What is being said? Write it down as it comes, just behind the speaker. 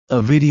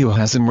A video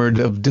has emerged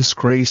of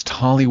disgraced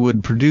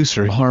Hollywood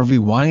producer Harvey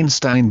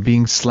Weinstein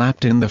being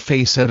slapped in the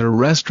face at a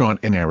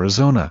restaurant in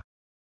Arizona.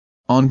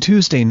 On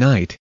Tuesday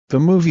night, the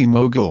movie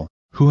mogul,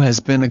 who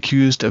has been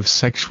accused of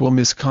sexual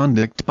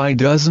misconduct by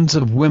dozens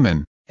of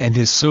women, and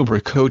his sober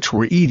coach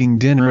were eating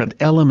dinner at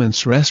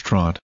Elements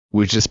Restaurant,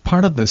 which is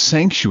part of the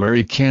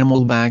Sanctuary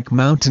Camelback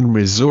Mountain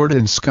Resort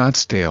in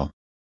Scottsdale.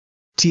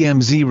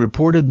 TMZ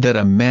reported that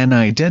a man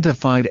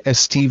identified as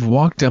Steve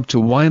walked up to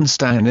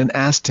Weinstein and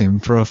asked him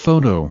for a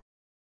photo.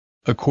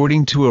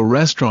 According to a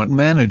restaurant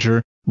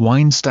manager,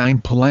 Weinstein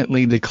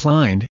politely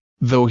declined,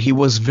 though he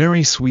was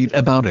very sweet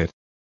about it.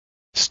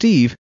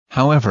 Steve,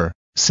 however,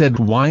 said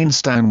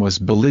Weinstein was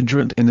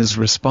belligerent in his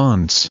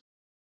response.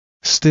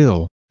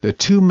 Still, the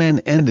two men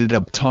ended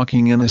up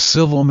talking in a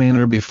civil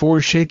manner before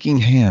shaking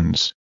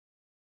hands.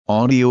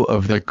 Audio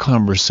of their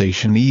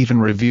conversation even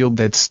revealed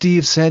that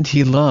Steve said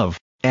he loved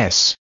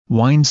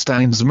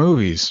Weinstein's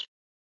movies.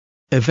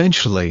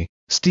 Eventually,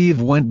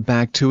 Steve went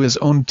back to his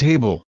own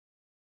table.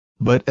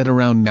 But at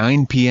around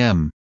 9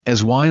 p.m.,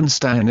 as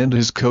Weinstein and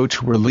his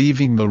coach were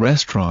leaving the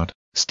restaurant,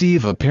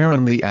 Steve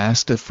apparently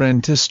asked a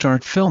friend to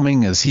start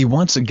filming as he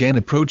once again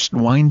approached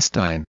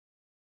Weinstein.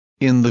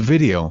 In the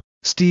video,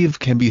 Steve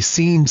can be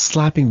seen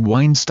slapping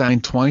Weinstein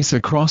twice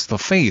across the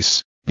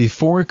face,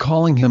 before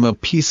calling him a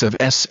piece of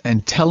S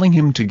and telling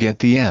him to get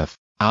the F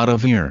out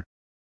of here.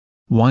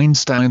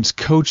 Weinstein's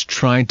coach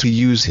tried to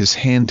use his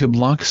hand to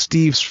block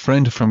Steve's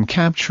friend from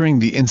capturing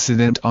the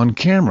incident on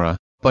camera,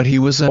 but he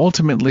was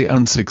ultimately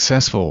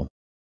unsuccessful.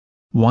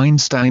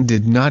 Weinstein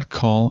did not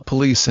call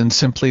police and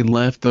simply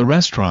left the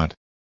restaurant.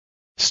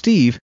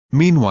 Steve,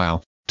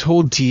 meanwhile,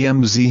 told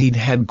TMZ he'd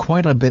had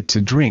quite a bit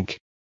to drink.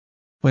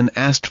 When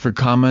asked for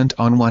comment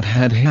on what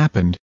had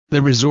happened,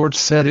 the resort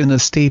said in a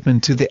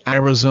statement to the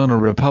Arizona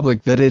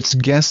Republic that its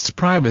guests'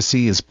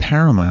 privacy is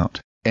paramount,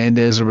 and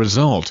as a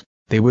result,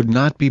 they would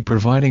not be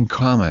providing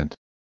comment.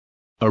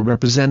 A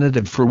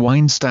representative for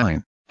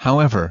Weinstein,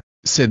 however,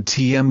 said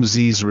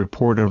TMZ's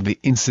report of the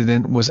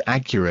incident was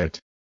accurate.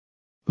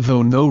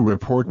 Though no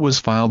report was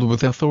filed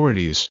with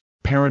authorities,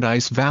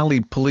 Paradise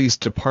Valley Police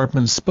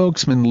Department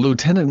spokesman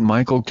Lieutenant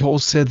Michael Cole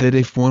said that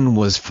if one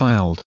was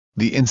filed,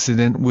 the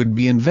incident would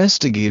be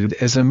investigated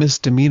as a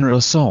misdemeanor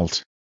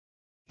assault.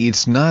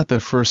 It's not the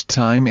first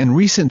time in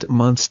recent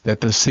months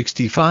that the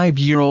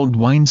 65-year-old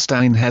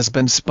Weinstein has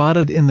been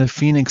spotted in the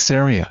Phoenix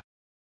area.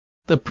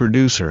 The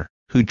producer,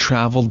 who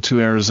traveled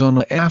to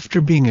Arizona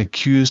after being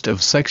accused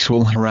of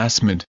sexual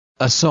harassment,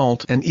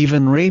 assault and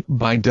even rape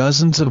by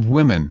dozens of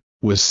women,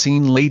 was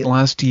seen late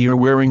last year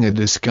wearing a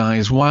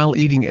disguise while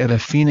eating at a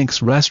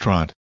Phoenix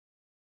restaurant.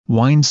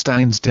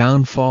 Weinstein's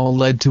downfall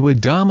led to a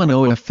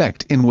domino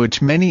effect in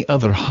which many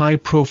other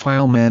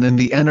high-profile men in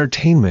the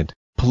entertainment,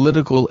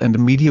 political and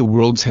media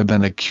worlds have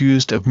been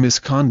accused of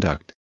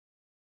misconduct.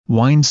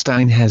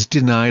 Weinstein has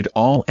denied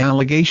all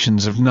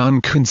allegations of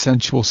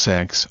non-consensual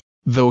sex,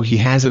 though he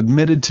has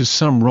admitted to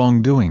some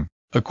wrongdoing,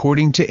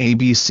 according to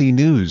ABC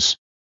News.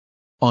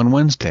 On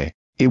Wednesday,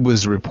 it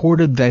was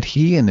reported that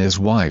he and his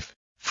wife,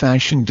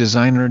 fashion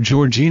designer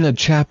Georgina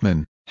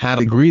Chapman, had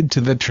agreed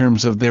to the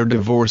terms of their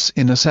divorce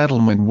in a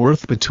settlement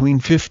worth between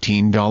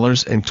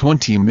 $15 and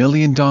 $20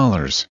 million.